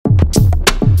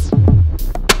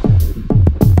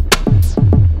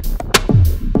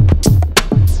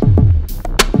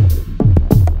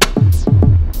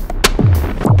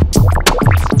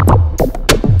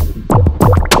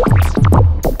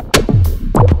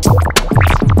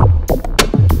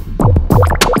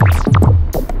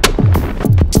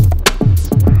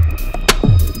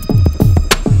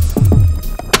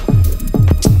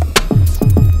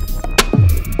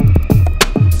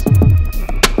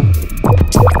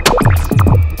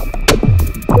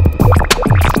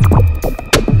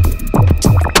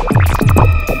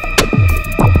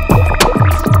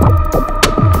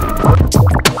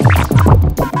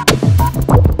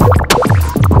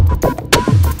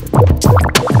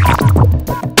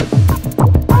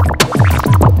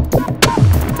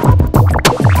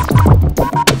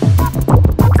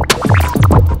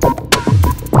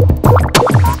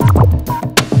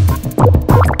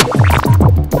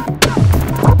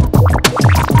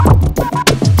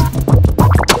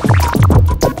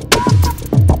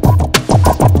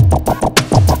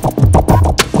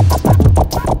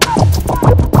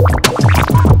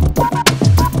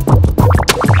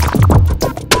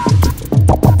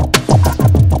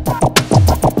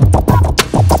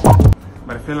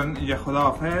فعلا اینجا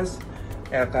خداحافظ.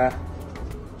 خدا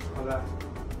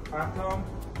پرتم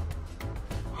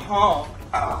ها.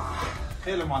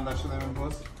 خیلی مانده شدم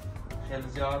امروز، خیلی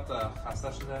زیاد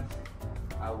خسته شدم،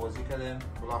 بازی کردیم.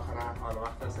 بالاخره حال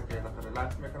وقت است که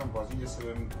ریلکس میکنم. بازی اینجا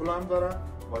سویمینگ پول هم داره،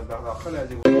 باز در داخل از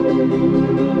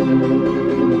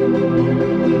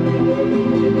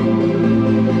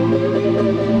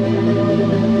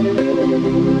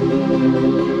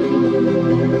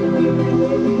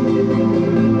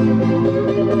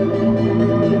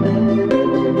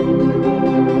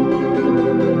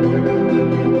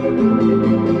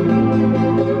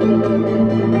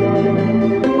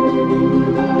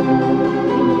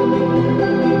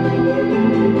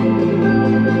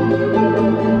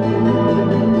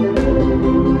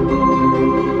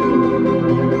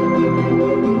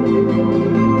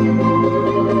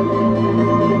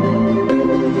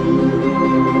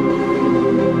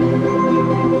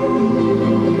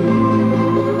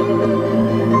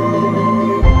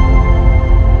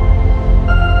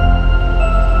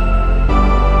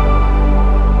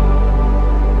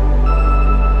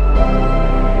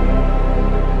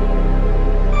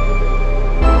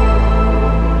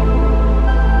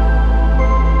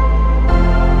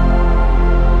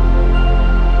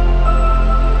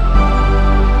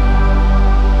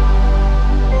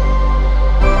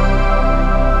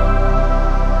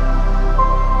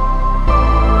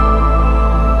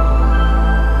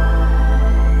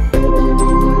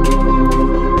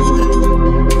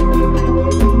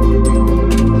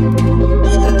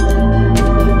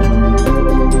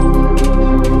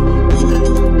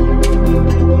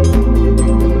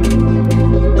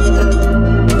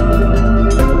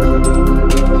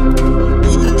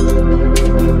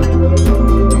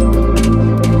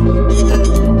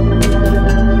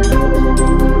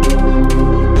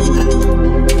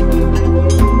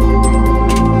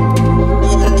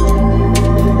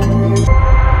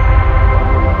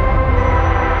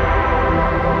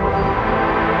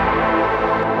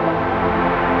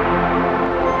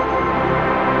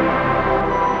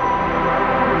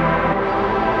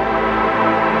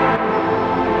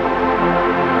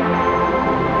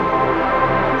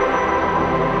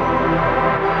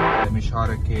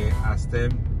که هستم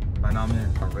به نام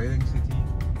ریدینگ سیتی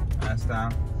هستم،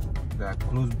 در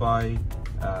کلوز بای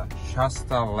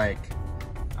شاستا لیک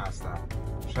هستم.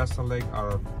 شاستا لیک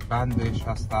اور بند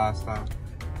شاستا هستم.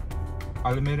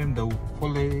 حالا میریم دو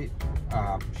پل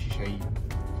شیشه‌ای.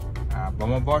 با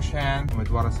ما باشن.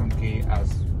 امیدوار هستم که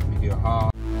از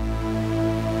ویدیوها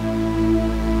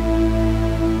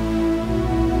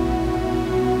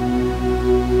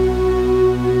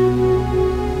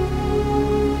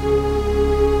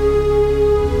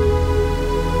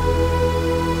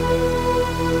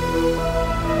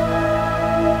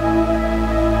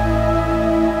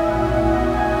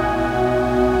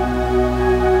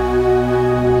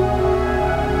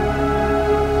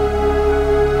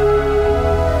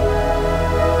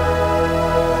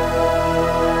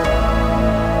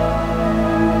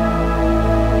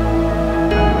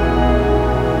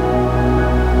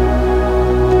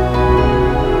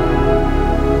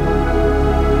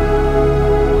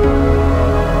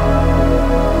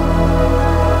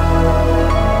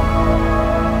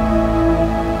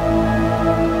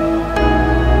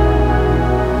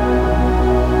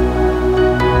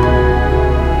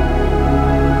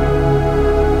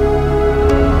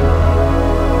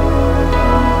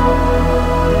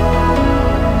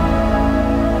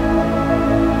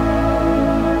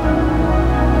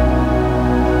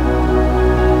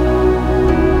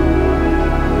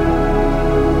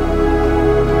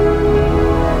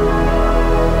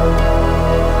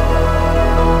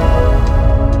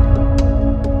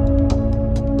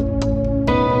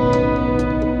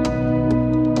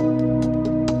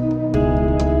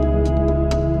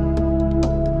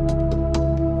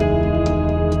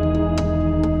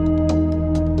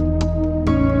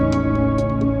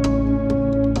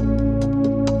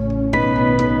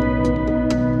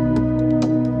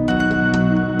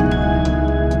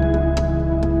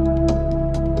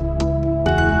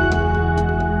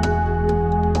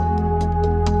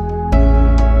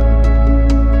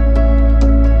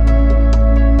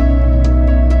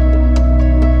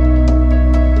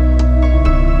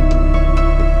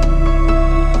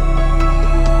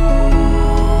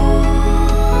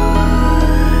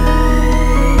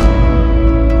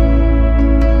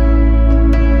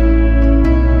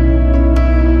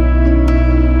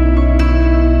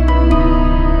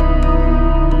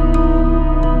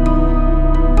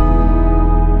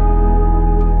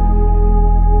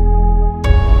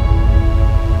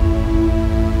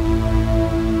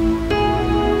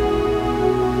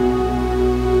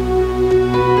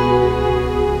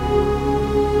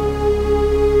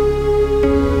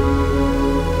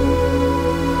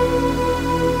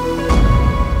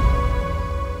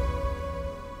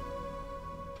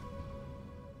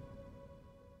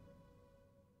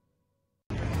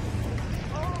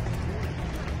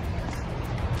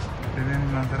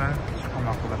منظره چقدر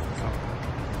معقول است حساب.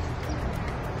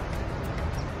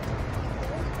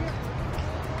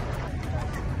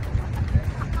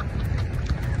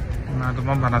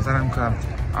 مردمان به نظرم که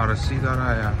عروسی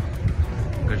داره یا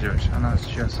گرجوشن است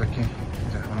چی هست که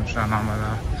همونشان آمده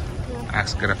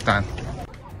عکس گرفتن.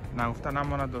 نگفته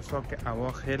نمانه دوستا که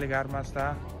هوا خیلی گرم است،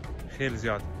 خیلی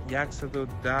زیاد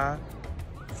 110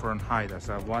 فرانهایت است.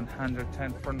 110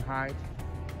 فرانهایت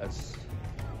is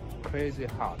crazy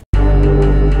hot.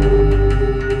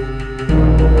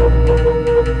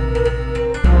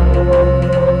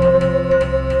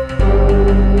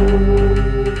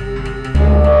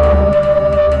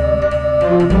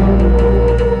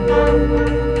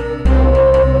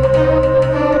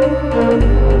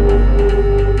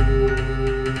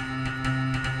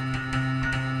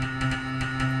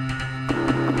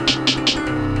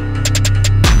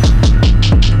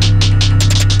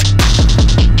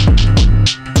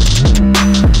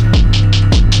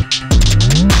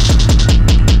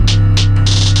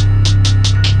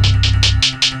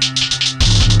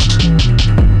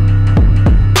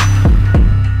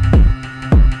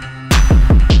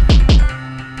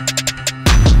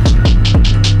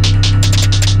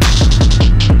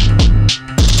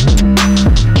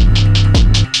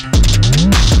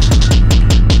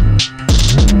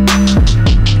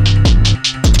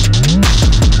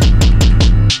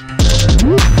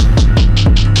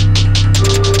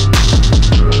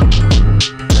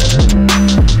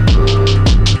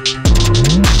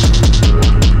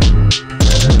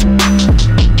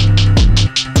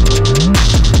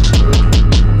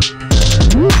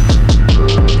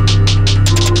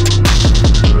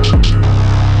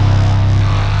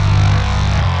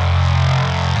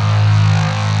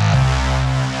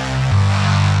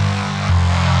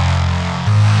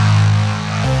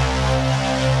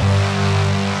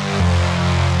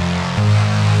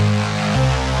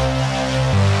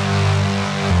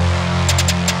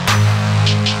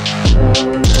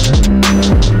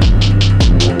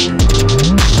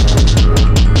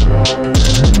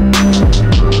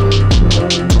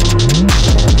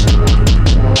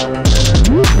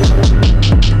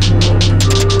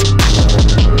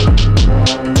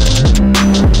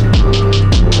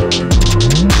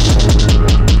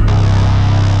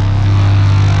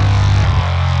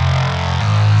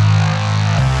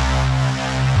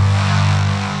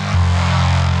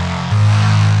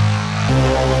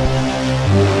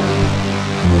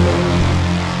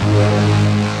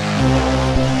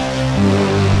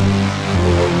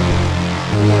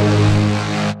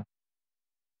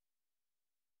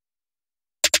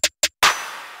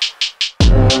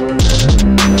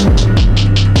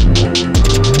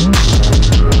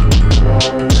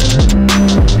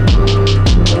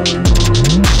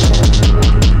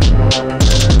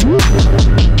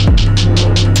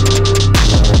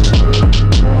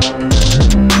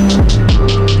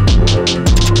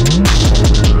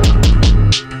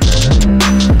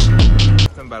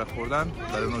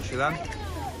 برای نوشیدن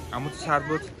امو تو سرد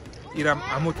بود، ایرم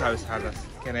امو تو سرد است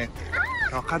که نه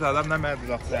طاقت آدم نمیاد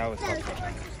داخل هوا سرد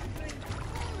باشه.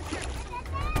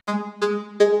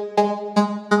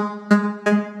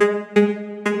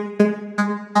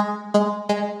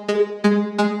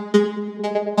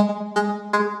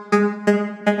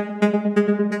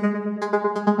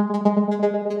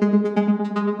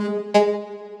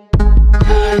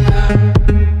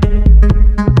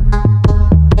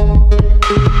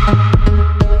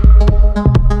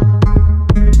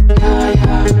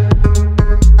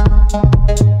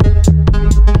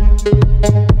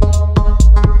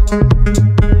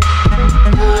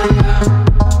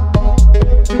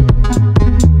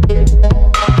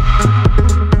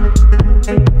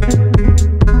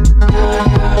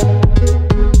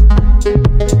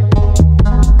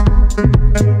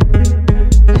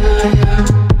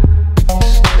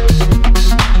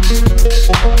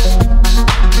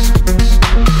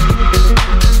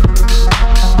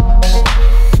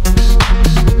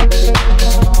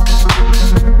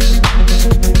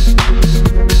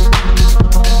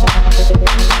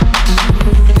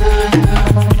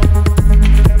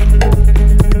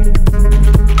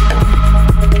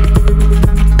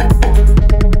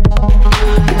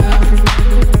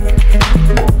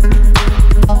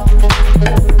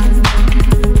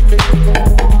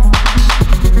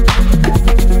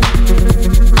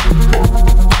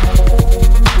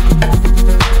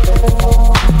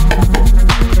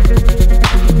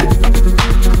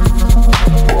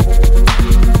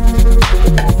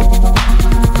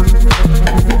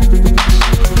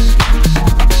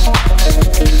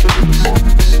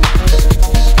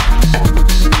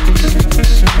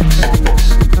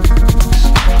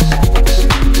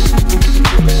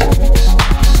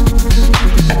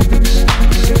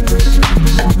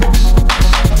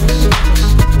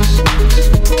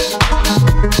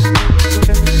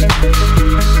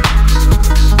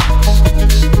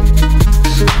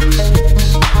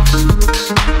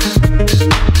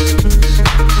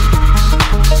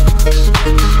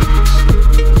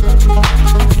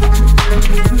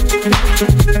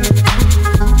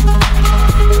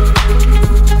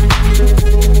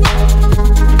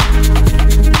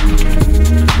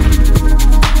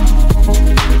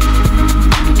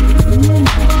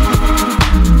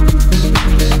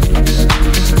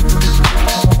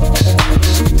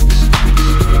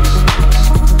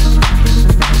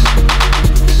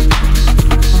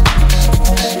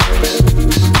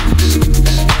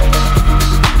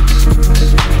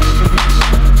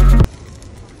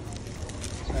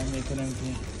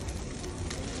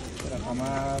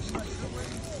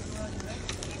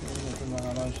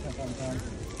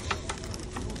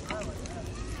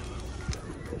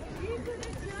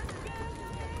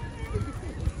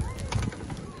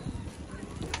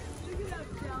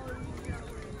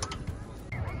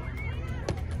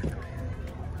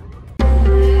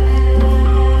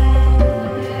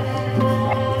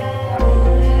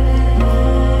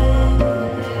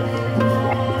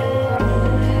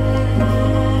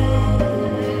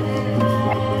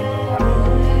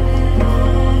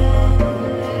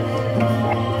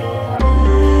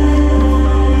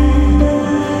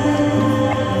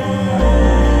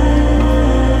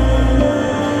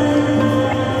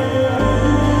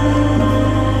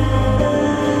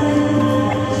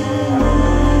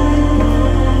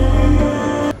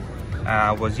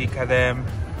 بازی کردیم.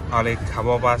 حالا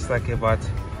کباب هست که باید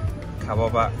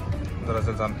کباب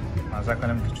درست زن مزه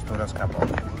کنیم که چطور است کباب.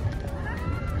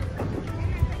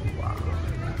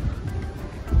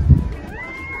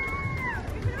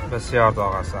 بسیار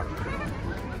داغ است.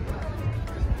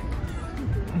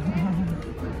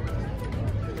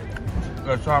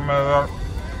 گرچه همه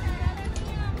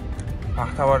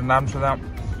پختوار نرم شده،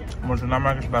 مرچ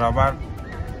نمکش برابر،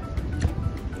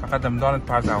 فقط دمدانت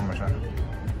پر تمام میشه.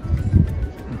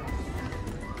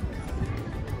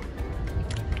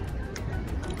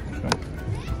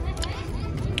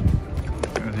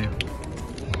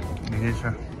 دیگه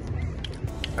چه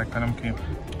فکر کنم که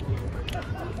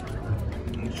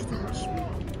چطور است.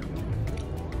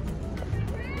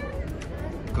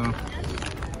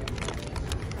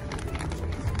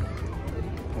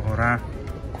 بخوره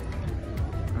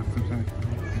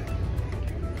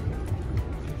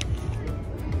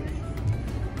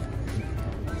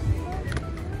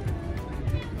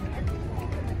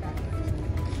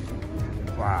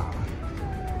واو.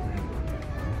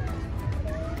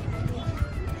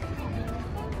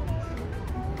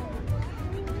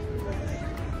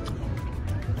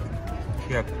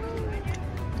 یک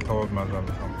کباب مزه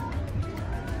بخوام.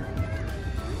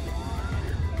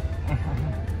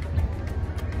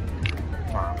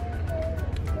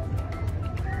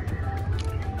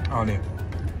 عالی.